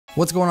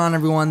What's going on,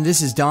 everyone?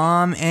 This is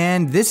Dom,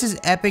 and this is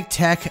Epic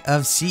Tech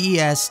of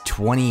CES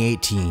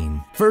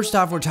 2018. First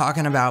off, we're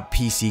talking about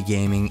PC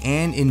gaming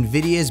and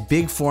NVIDIA's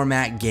big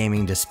format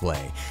gaming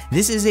display.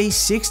 This is a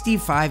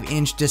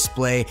 65-inch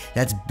display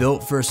that's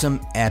built for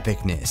some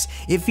epicness.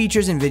 It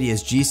features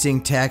NVIDIA's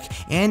G-Sync tech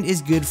and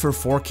is good for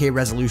 4K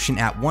resolution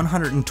at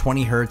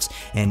 120Hz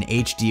and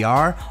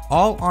HDR,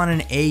 all on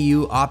an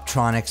AU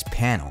Optronics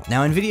panel.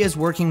 Now, NVIDIA is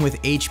working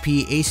with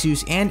HP,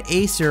 ASUS, and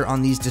Acer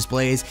on these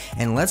displays,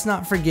 and let's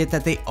not forget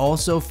that they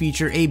also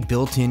feature a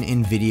built-in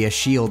NVIDIA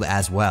shield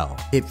as well.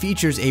 It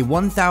features a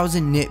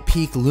 1000 nit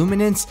peak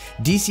luminance,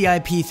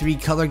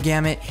 DCI-P3 color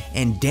gamut,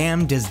 and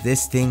damn does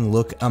this thing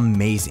look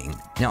amazing.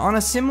 Now, on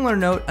a similar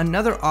note,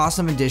 another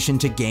awesome addition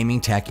to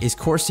gaming tech is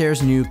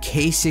Corsair's new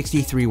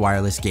K63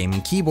 wireless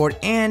gaming keyboard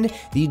and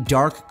the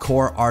Dark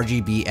Core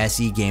RGB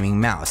SE gaming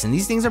mouse, and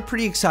these things are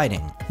pretty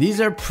exciting.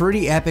 These are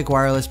pretty epic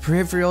wireless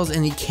peripherals,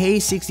 and the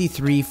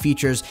K63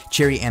 features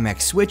Cherry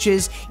MX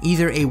switches,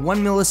 either a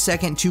 1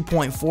 millisecond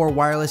 2.4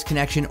 wireless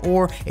connection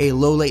or a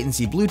low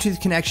latency Bluetooth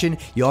connection.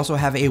 You also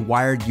have a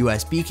wired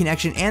USB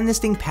connection, and this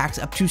thing packs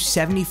up to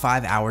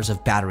 75 hours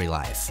of battery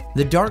life.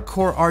 The Dark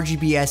Core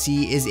RGB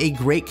SE is a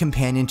great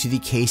companion to the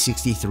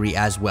K63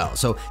 as well.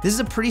 So this is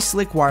a pretty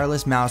slick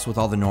wireless mouse with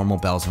all the normal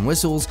bells and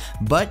whistles,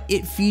 but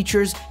it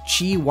features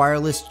Qi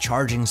wireless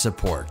charging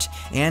support.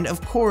 And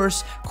of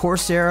course,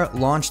 Corsair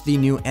launched the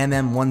new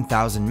MM1000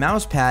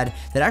 mousepad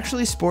that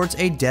actually sports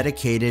a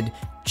dedicated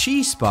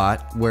Qi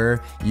spot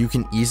where you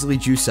can easily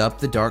juice up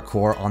the Dark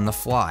Core on the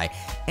fly.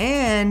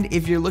 And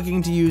if you're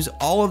looking to use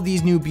all of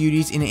these new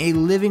beauties in a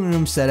living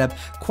room setup,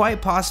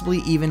 quite possibly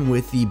even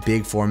with the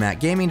big format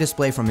gaming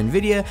display from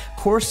NVIDIA,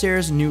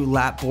 Corsair's new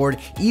lap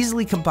board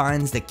easily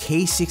combines the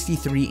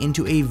K63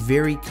 into a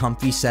very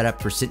comfy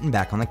setup for sitting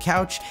back on the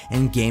couch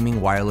and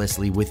gaming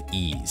wirelessly with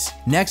ease.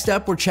 Next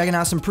up, we're checking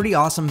out some pretty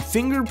awesome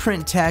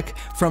fingerprint tech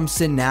from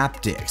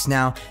Synaptics.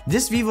 Now,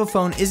 this Vivo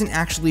phone isn't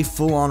actually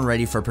full-on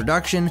ready for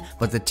production,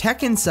 but the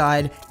tech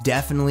inside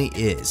definitely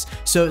is.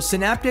 So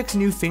Synaptics'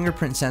 new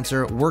fingerprint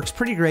sensor works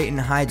pretty great and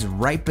hides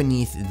right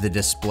beneath the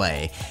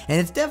display. And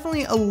it's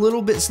definitely a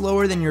little bit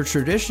slower than your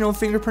traditional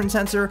fingerprint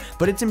sensor,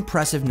 but it's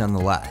impressive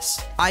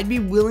nonetheless. I'd be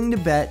willing to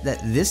bet that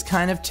this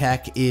kind of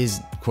tech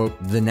is, quote,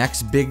 the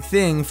next big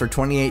thing for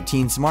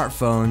 2018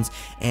 smartphones,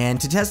 and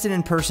to test it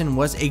in person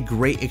was a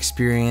great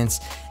experience.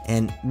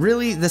 And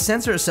really, the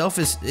sensor itself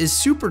is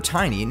super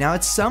tiny. Now,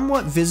 it's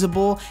somewhat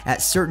visible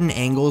at certain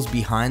angles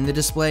behind the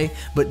display,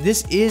 but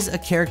this is a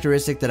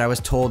characteristic that I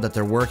was told that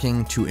they're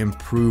working to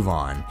improve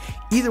on.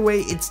 Either way,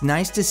 it's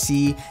nice to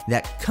see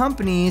that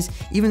companies,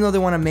 even though they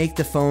want to make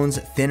the phones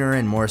thinner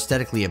and more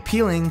aesthetically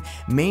appealing,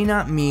 may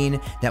not mean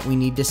that we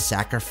need to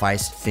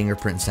sacrifice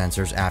fingerprint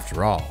sensors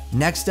after all.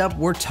 Next up,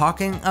 we're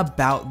talking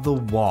about the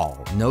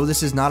wall. No,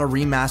 this is not a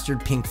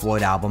remastered Pink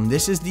Floyd album.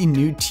 This is the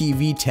new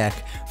TV tech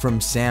from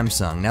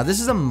Samsung. Now,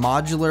 this is a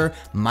modular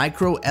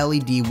micro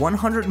LED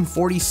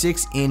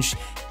 146-inch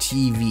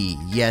TV.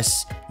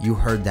 Yes, you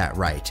heard that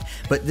right.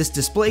 But this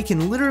display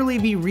can literally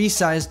be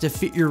resized to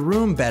fit your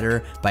room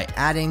better by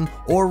adding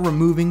or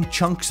removing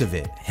chunks of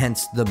it,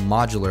 hence the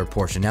modular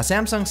portion. Now,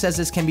 Samsung says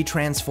this can be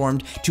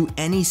transformed to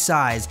any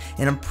size,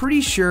 and I'm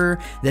pretty sure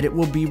that it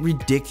will be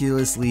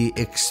ridiculously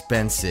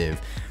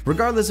expensive.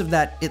 Regardless of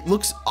that, it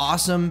looks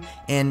awesome,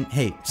 and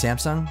hey,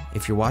 Samsung,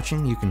 if you're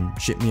watching, you can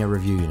ship me a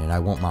review unit, I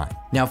won't mind.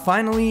 Now,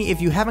 finally,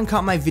 if you haven't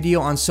caught my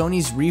video on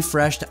Sony's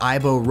refreshed AI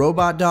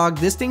Robot Dog,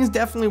 this thing is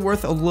definitely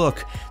worth a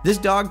look. This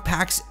dog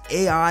packs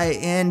AI,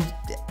 and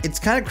it's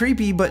kind of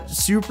creepy, but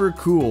super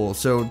cool,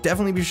 so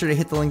definitely be sure to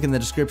hit the link in the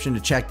description to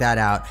check that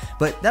out.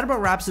 But that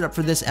about wraps it up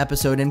for this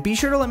episode, and be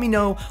sure to let me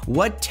know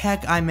what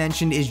tech I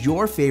mentioned is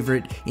your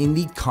favorite in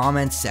the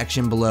comments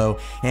section below,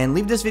 and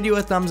leave this video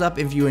a thumbs up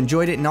if you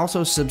enjoyed it, and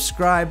also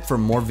subscribe for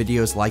more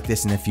videos like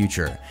this in the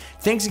future.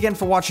 Thanks again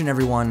for watching,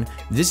 everyone.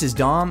 This is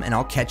Dom, and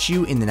I'll catch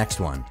you in the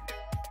next one.